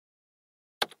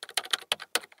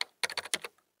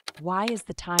Why is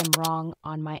the time wrong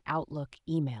on my Outlook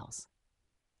emails?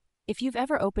 If you've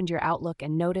ever opened your Outlook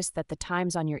and noticed that the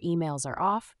times on your emails are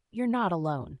off, you're not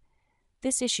alone.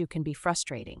 This issue can be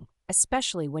frustrating,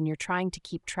 especially when you're trying to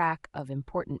keep track of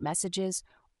important messages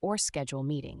or schedule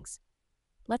meetings.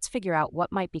 Let's figure out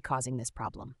what might be causing this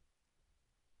problem.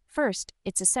 First,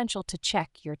 it's essential to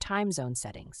check your time zone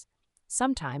settings.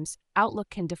 Sometimes, Outlook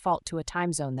can default to a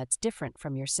time zone that's different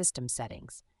from your system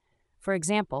settings. For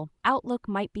example, Outlook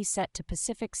might be set to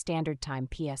Pacific Standard Time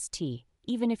 (PST),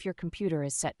 even if your computer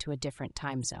is set to a different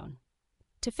time zone.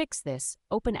 To fix this,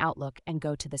 open Outlook and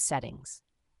go to the Settings.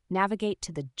 Navigate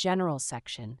to the General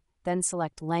section, then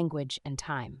select Language and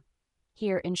Time.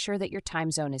 Here, ensure that your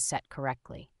time zone is set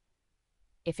correctly.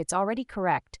 If it's already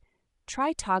correct,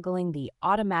 try toggling the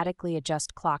Automatically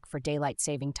Adjust Clock for Daylight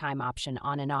Saving Time option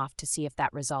on and off to see if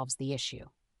that resolves the issue.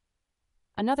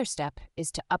 Another step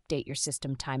is to update your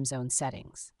system time zone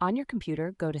settings. On your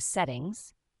computer, go to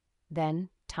Settings, then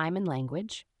Time and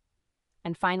Language,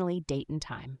 and finally Date and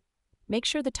Time. Make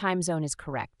sure the time zone is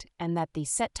correct and that the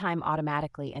Set Time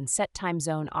Automatically and Set Time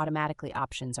Zone Automatically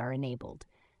options are enabled.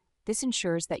 This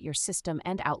ensures that your system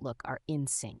and Outlook are in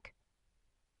sync.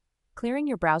 Clearing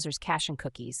your browser's cache and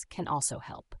cookies can also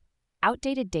help.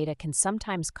 Outdated data can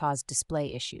sometimes cause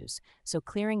display issues, so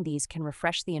clearing these can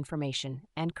refresh the information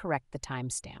and correct the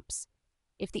timestamps.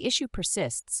 If the issue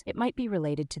persists, it might be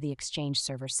related to the Exchange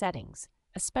server settings,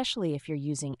 especially if you're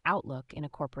using Outlook in a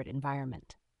corporate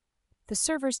environment. The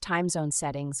server's time zone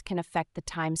settings can affect the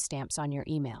timestamps on your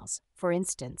emails. For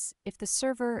instance, if the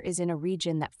server is in a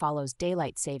region that follows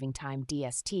Daylight Saving Time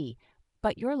 (DST),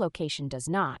 but your location does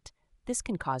not, this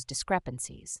can cause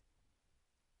discrepancies.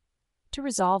 To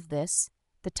resolve this,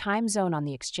 the time zone on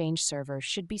the Exchange server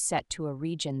should be set to a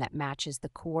region that matches the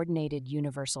Coordinated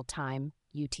Universal Time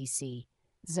 (UTC)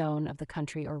 zone of the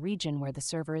country or region where the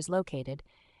server is located,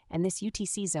 and this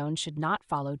UTC zone should not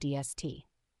follow DST.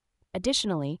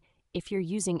 Additionally, if you're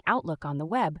using Outlook on the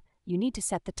web, you need to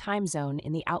set the time zone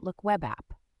in the Outlook web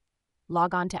app.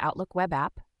 Log on to Outlook web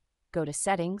app, go to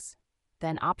Settings,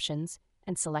 then Options,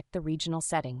 and select the regional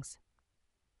settings.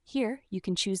 Here, you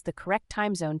can choose the correct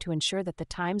time zone to ensure that the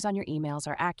times on your emails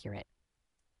are accurate.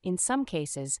 In some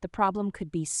cases, the problem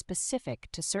could be specific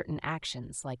to certain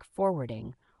actions like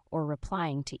forwarding or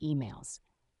replying to emails.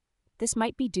 This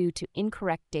might be due to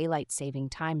incorrect daylight saving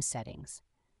time settings.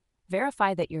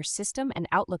 Verify that your system and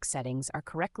Outlook settings are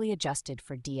correctly adjusted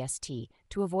for DST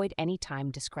to avoid any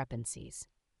time discrepancies.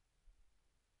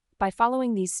 By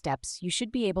following these steps, you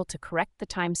should be able to correct the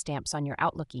timestamps on your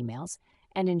Outlook emails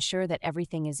and ensure that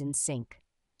everything is in sync.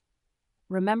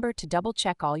 Remember to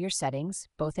double-check all your settings,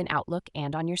 both in Outlook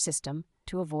and on your system,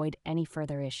 to avoid any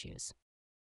further issues.